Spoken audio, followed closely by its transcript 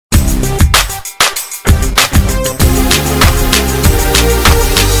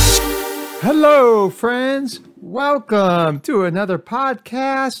Hello, friends. Welcome to another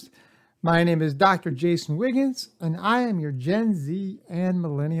podcast. My name is Dr. Jason Wiggins, and I am your Gen Z and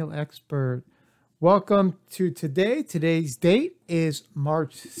Millennial expert. Welcome to today. Today's date is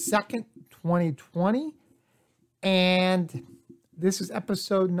March 2nd, 2020, and this is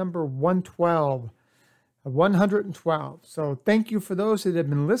episode number 112. So thank you for those that have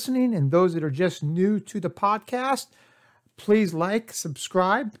been listening and those that are just new to the podcast. Please like,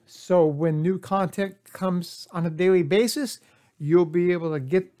 subscribe, so when new content comes on a daily basis, you'll be able to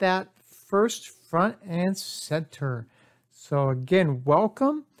get that first, front, and center. So again,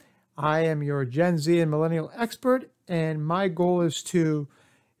 welcome. I am your Gen Z and Millennial expert, and my goal is to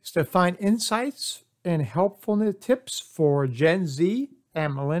find insights and helpful tips for Gen Z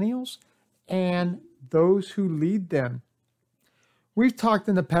and Millennials and those who lead them. We've talked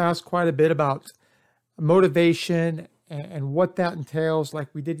in the past quite a bit about motivation and what that entails, like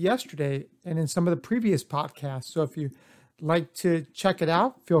we did yesterday and in some of the previous podcasts. So if you'd like to check it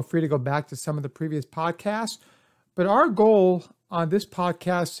out, feel free to go back to some of the previous podcasts. But our goal on this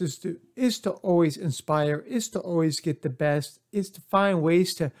podcast is to always inspire, is to always get the best, is to find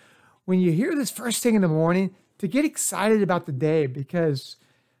ways to, when you hear this first thing in the morning, to get excited about the day, because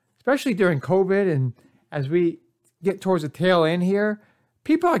especially during COVID and as we get towards the tail end here,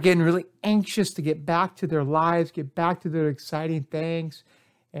 people are getting really anxious to get back to their lives, get back to their exciting things,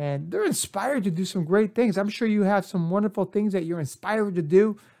 and they're inspired to do some great things. I'm sure you have some wonderful things that you're inspired to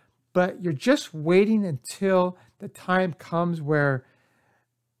do, but you're just waiting until the time comes where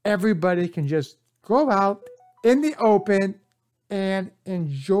everybody can just go out in the open and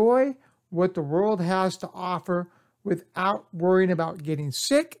enjoy what the world has to offer without worrying about getting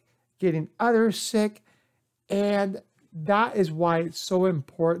sick, getting others sick, and that is why it's so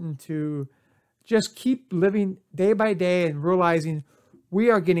important to just keep living day by day and realizing we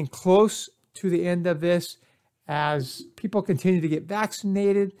are getting close to the end of this as people continue to get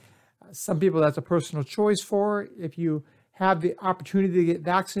vaccinated. Some people, that's a personal choice for. If you have the opportunity to get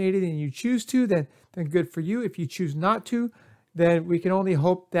vaccinated and you choose to, then good for you. If you choose not to, then we can only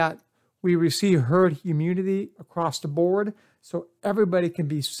hope that we receive herd immunity across the board so everybody can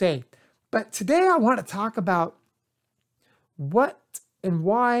be safe. But today I want to talk about what and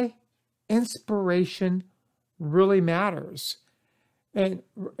why inspiration really matters. And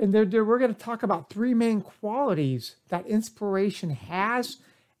we're going to talk about three main qualities that inspiration has.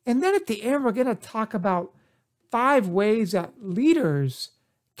 And then at the end, we're going to talk about 5 ways that leaders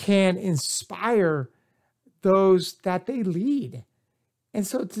can inspire those that they lead. And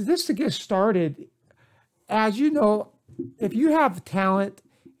so to get started, as you know, if you have talent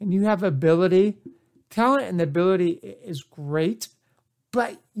and you have ability, talent and ability is great,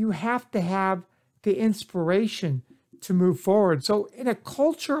 but you have to have the inspiration to move forward. So in a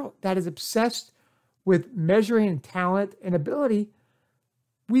culture that is obsessed with measuring talent and ability,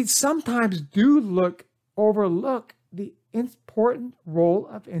 we sometimes do overlook the important role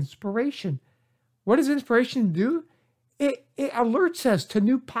of inspiration. What does inspiration do? It alerts us to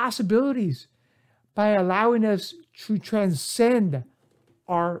new possibilities by allowing us to transcend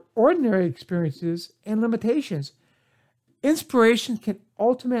our ordinary experiences and limitations. Inspiration can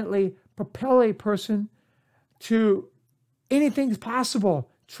ultimately propel a person to anything's possible,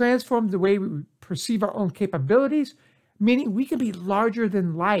 transform the way we perceive our own capabilities, meaning we can be larger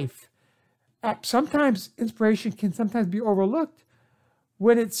than life. Sometimes inspiration can sometimes be overlooked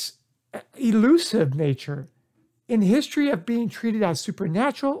when it's elusive nature. In history of being treated as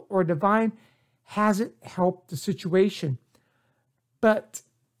supernatural or divine hasn't helped the situation. But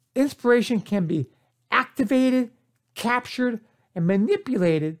inspiration can be activated, captured, and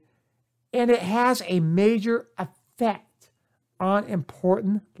manipulated, and it has a major effect on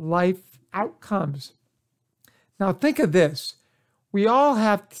important life outcomes. Now think of this. We all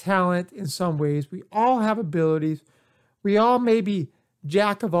have talent in some ways. We all have abilities. We all may be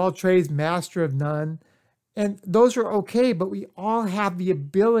jack of all trades, master of none. And those are okay, but we all have the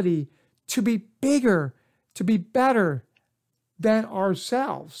ability to be bigger, to be better than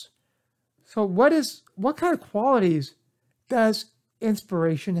ourselves. So what kind of qualities does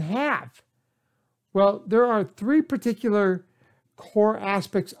inspiration have? Well, there are 3 particular core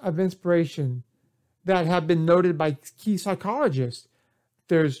aspects of inspiration that have been noted by key psychologists.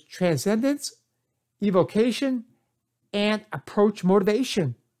 There's transcendence, evocation, and approach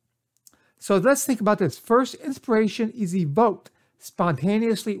motivation. So let's think about this. First, inspiration is evoked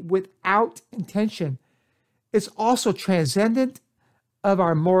spontaneously without intention. It's also transcendent of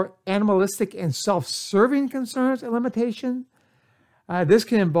our more animalistic and self-serving concerns and limitations. This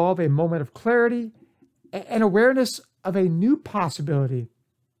can involve a moment of clarity and awareness of a new possibility.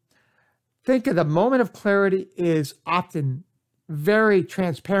 Think of the moment of clarity is often very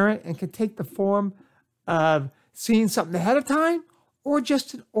transparent and can take the form of seeing something ahead of time or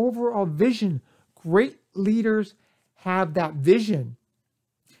just an overall vision. Great leaders have that vision.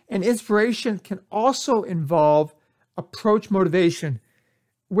 And inspiration can also involve approach motivation,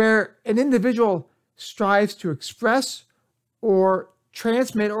 where an individual strives to express or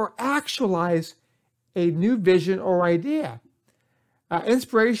transmit or actualize a new vision or idea.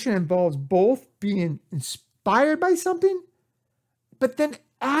 Inspiration involves both being inspired by something, but then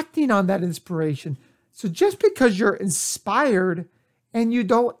acting on that inspiration. So just because you're inspired and you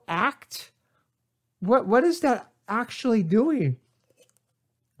don't act, what is that actually doing?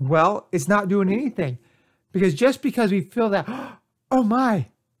 Well, it's not doing anything. Because just because we feel that, oh my,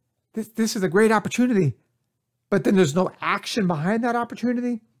 this is a great opportunity, but then there's no action behind that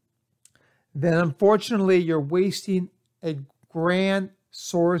opportunity, then unfortunately you're wasting a grand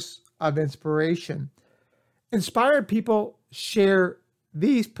source of inspiration. Inspired people share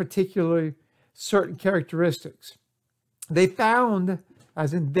these particularly certain characteristics. They found,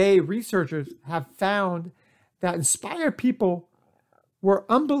 as in researchers have found, that inspired people were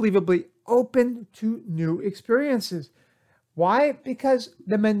unbelievably open to new experiences. Why? Because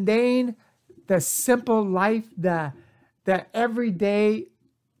the mundane, the simple life, the everyday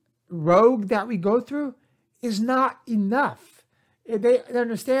rogue that we go through is not enough. They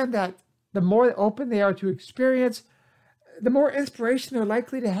understand that the more open they are to experience, the more inspiration they're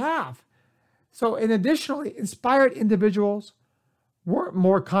likely to have. So, and additionally, inspired individuals were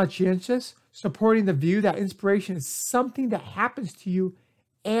more conscientious, supporting the view that inspiration is something that happens to you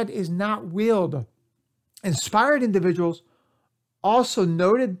and is not willed. Inspired individuals also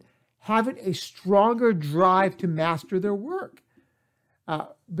noted having a stronger drive to master their work.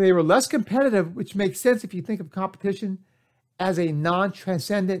 They were less competitive, which makes sense if you think of competition as a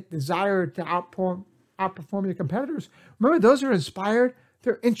non-transcendent desire to outperform your competitors. Remember, those who are inspired,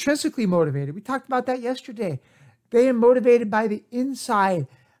 they're intrinsically motivated. We talked about that yesterday. They are motivated by the inside.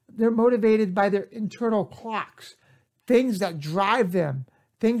 They're motivated by their internal clocks, things that drive them,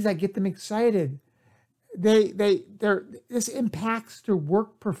 things that get them excited. This impacts their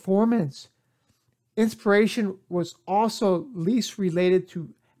work performance. Inspiration was also least related to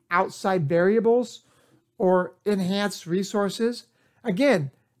outside variables or enhanced resources.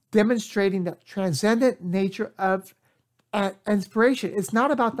 Again, demonstrating the transcendent nature of inspiration. It's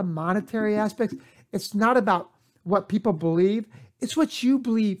not about the monetary aspects. It's not about what people believe. It's what you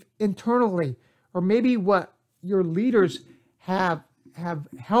believe internally, or maybe what your leaders have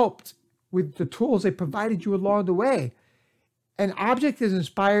helped with the tools they provided you along the way. An object is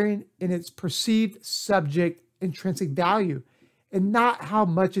inspiring in its perceived subject intrinsic value and not how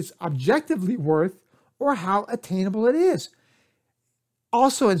much it's objectively worth or how attainable it is.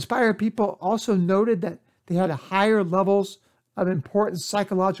 Also, inspired people also noted that they had higher levels of important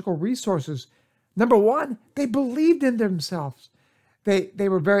psychological resources. Number one, they believed in themselves. They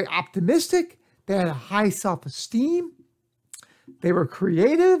were very optimistic. They had a high self-esteem. They were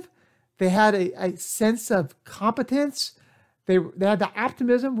creative. They had a sense of competence. They had the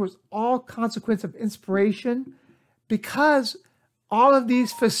optimism was all consequence of inspiration, because all of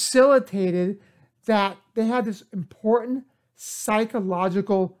these facilitated that they had this important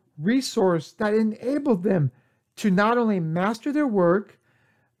psychological resource that enabled them to not only master their work,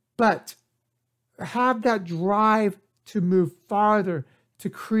 but have that drive to move farther, to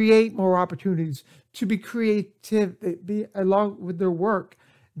create more opportunities, to be creative, be along with their work.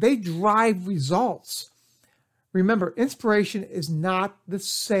 They drive results. Remember, inspiration is not the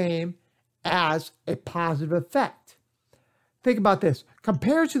same as a positive effect. Think about this.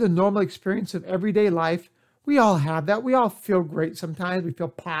 Compared to the normal experience of everyday life, we all have that. We all feel great sometimes. We feel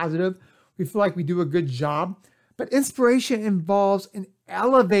positive. We feel like we do a good job. But inspiration involves an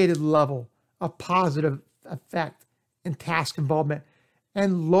elevated level of positive effect and task involvement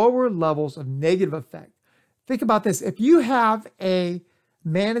and lower levels of negative effect. Think about this. If you have a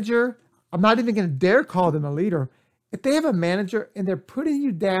manager, I'm not even going to dare call them a leader. If they have a manager and they're putting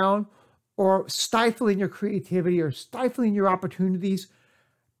you down or stifling your creativity or stifling your opportunities,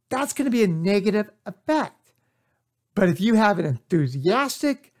 that's going to be a negative effect. But if you have an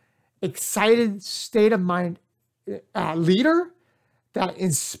enthusiastic, excited state of mind leader that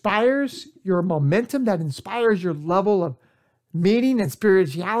inspires your momentum, that inspires your level of meaning and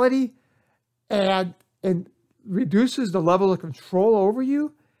spirituality, and reduces the level of control over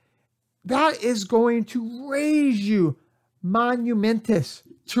you, that is going to raise you monumentous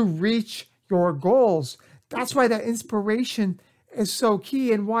to reach your goals. That's why that inspiration is so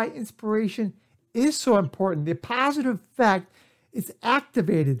key and why inspiration is so important. The positive effect is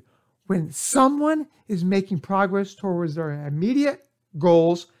activated When someone is making progress towards their immediate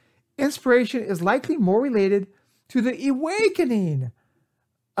goals, inspiration is likely more related to the awakening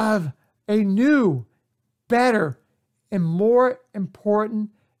of a new, better, and more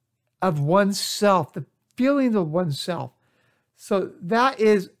important of oneself, the feelings of oneself. So that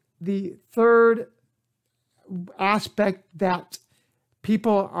is the third aspect that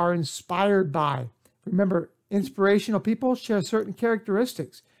people are inspired by. Remember, inspirational people share certain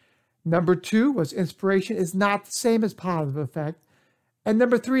characteristics. Number 2 was inspiration is not the same as positive effect. And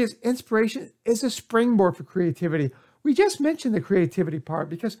number 3 is inspiration is a springboard for creativity. We just mentioned the creativity part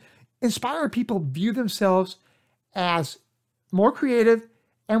because inspired people view themselves as more creative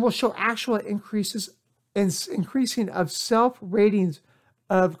and will show actual increasing of self-ratings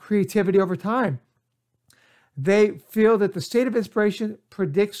of creativity over time. They feel that the state of inspiration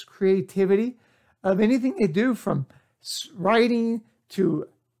predicts creativity of anything they do, from writing to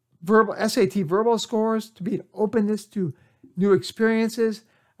verbal SAT verbal scores, to being openness to new experiences,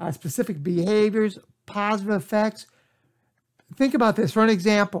 specific behaviors, positive effects. Think about this for an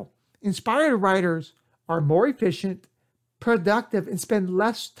example. Inspired writers are more efficient, productive, and spend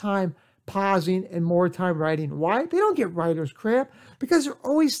less time pausing and more time writing. Why? They don't get writer's cramp because they're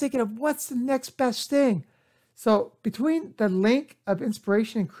always thinking of what's the next best thing. So between the link of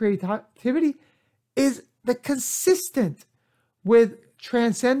inspiration and creativity is the consistent with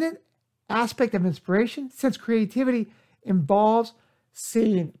transcendent aspect of inspiration, since creativity involves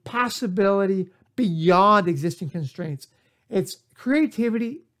seeing possibility beyond existing constraints. It's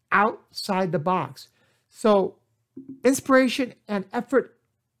creativity outside the box. So inspiration and effort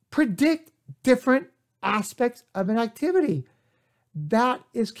predict different aspects of an activity. That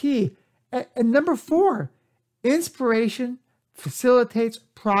is key. And number 4, inspiration facilitates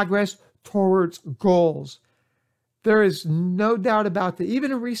progress towards goals. There is no doubt about that.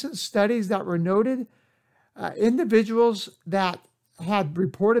 Even in recent studies that were noted, individuals that had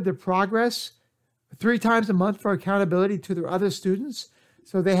reported their progress 3 times a month for accountability to their other students,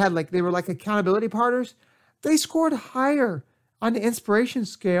 so they were like accountability partners, they scored higher on the inspiration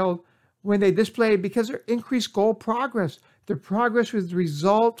scale when they displayed, because their increased goal progress. Their progress was the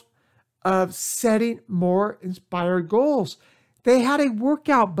result of setting more inspired goals. They had a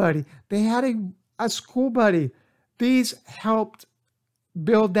workout buddy. They had a school buddy. These helped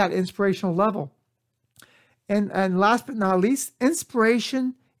build that inspirational level. And last but not least,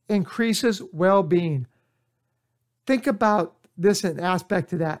 inspiration increases well-being. Think about this an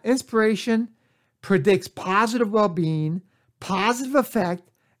aspect to that. Inspiration predicts positive well-being, positive effect,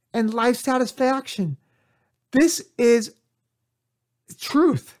 and life satisfaction. This is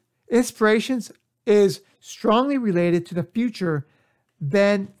truth. Inspiration is strongly related to the future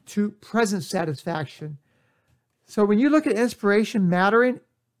than to present satisfaction. So when you look at inspiration mattering,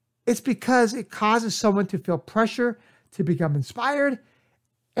 it's because it causes someone to feel pressure to become inspired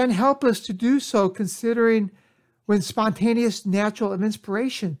and helpless to do so, considering when spontaneous, natural of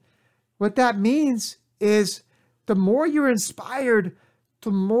inspiration. What that means is the more you're inspired,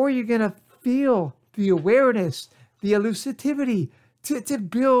 the more you're going to feel the awareness, the elusivity to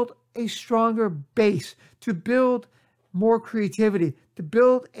build a stronger base, to build more creativity, to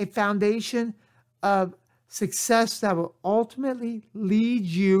build a foundation of success that will ultimately lead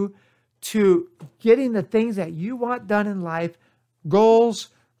you to getting the things that you want done in life, goals,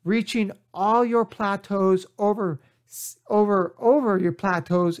 reaching all your plateaus over your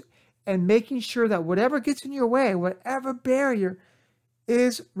plateaus, and making sure that whatever gets in your way, whatever barrier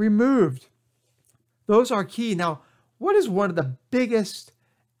is removed. Those are key. Now, what is one of the biggest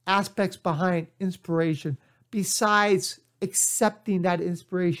aspects behind inspiration besides accepting that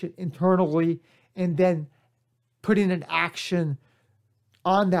inspiration internally and then putting an action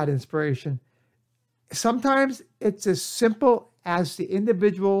on that inspiration? Sometimes it's as simple as the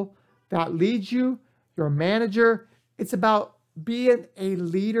individual that leads you, your manager. It's about being a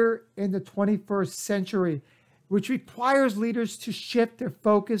leader in the 21st century, which requires leaders to shift their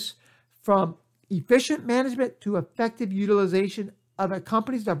focus from efficient management to effective utilization of a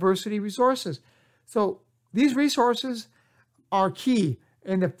company's diversity resources. So these resources are key,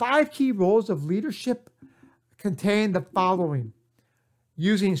 and the 5 key roles of leadership contain the following: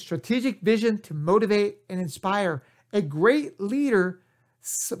 using strategic vision to motivate and inspire. A great leader,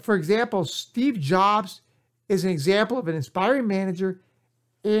 for example, Steve Jobs is an example of an inspiring manager,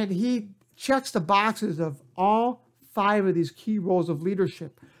 and he checks the boxes of all 5 of these key roles of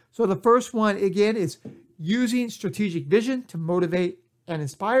leadership. So the first one, again, is using strategic vision to motivate and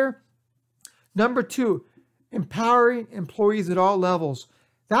inspire. Number 2, empowering employees at all levels.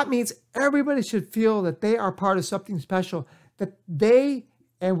 That means everybody should feel that they are part of something special, that they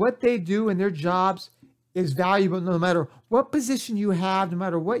and what they do in their jobs is valuable no matter what position you have, no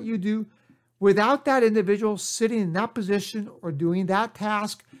matter what you do. Without that individual sitting in that position or doing that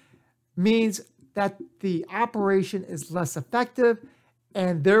task means that the operation is less effective,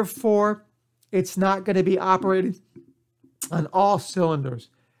 and therefore it's not going to be operating on all cylinders.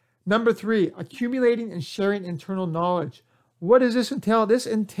 Number 3, accumulating and sharing internal knowledge. What does this entail? This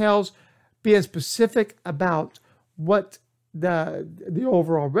entails being specific about what the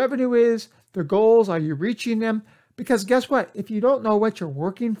overall revenue is, the goals, are you reaching them? Because guess what? If you don't know what you're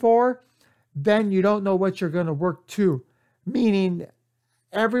working for, then you don't know what you're going to work to. Meaning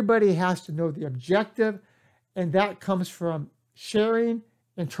everybody has to know the objective, and that comes from sharing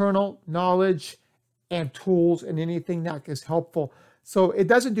internal knowledge and tools and anything that is helpful. So it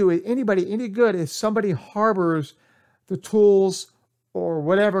doesn't do anybody any good if somebody harbors the tools or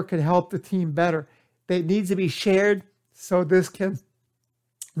whatever could help the team better. They need to be shared so this can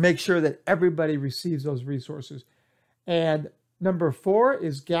make sure that everybody receives those resources. And number 4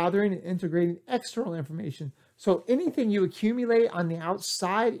 is gathering and integrating external information. So anything you accumulate on the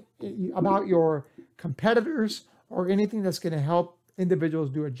outside about your competitors or anything that's going to help individuals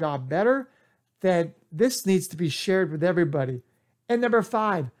do a job better, then this needs to be shared with everybody. And number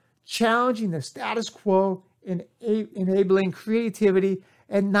 5, challenging the status quo and enabling creativity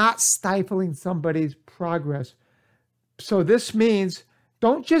and not stifling somebody's progress. So this means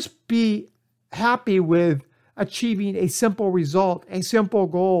don't just be happy with achieving a simple result, a simple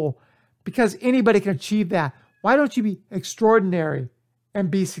goal, because anybody can achieve that. Why don't you be extraordinary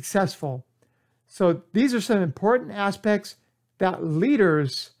and be successful? So these are some important aspects that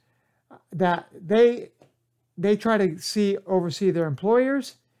leaders, that they try to oversee their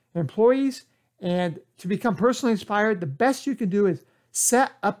employees, and to become personally inspired, the best you can do is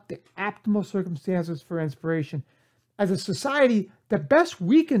set up the optimal circumstances for inspiration. As a society, the best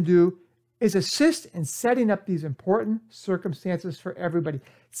we can do is assist in setting up these important circumstances for everybody.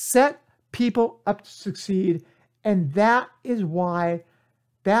 Set people up to succeed, and that is why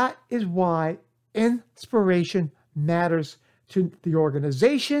inspiration matters to the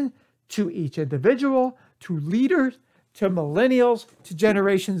organization, to each individual, to leaders, to millennials, to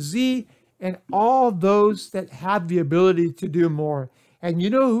Generation Z, and all those that have the ability to do more. And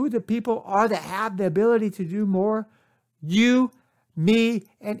you know who the people are that have the ability to do more? You, me,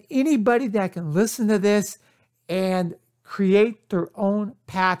 and anybody that can listen to this and create their own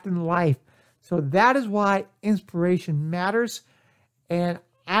path in life. So that is why inspiration matters. And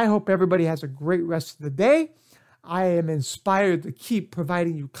I hope everybody has a great rest of the day. I am inspired to keep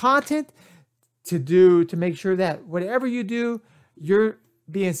providing you content to make sure that whatever you do, you're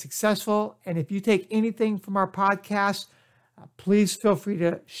being successful. And if you take anything from our podcast, please feel free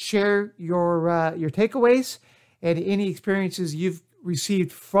to share your takeaways and any experiences you've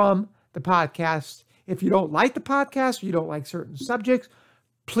received from the podcast. If you don't like the podcast, or you don't like certain subjects,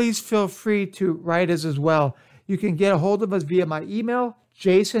 please feel free to write us as well. You can get a hold of us via my email,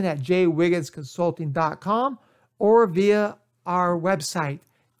 jason@jwigginsconsulting.com, or via our website,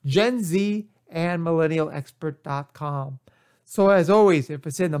 genzandmillennialexpert.com. So as always, if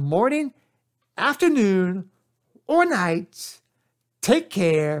it's in the morning, afternoon, or night, take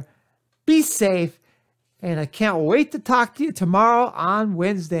care, be safe, and I can't wait to talk to you tomorrow on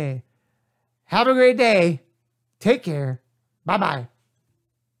Wednesday. Have a great day. Take care. Bye-bye.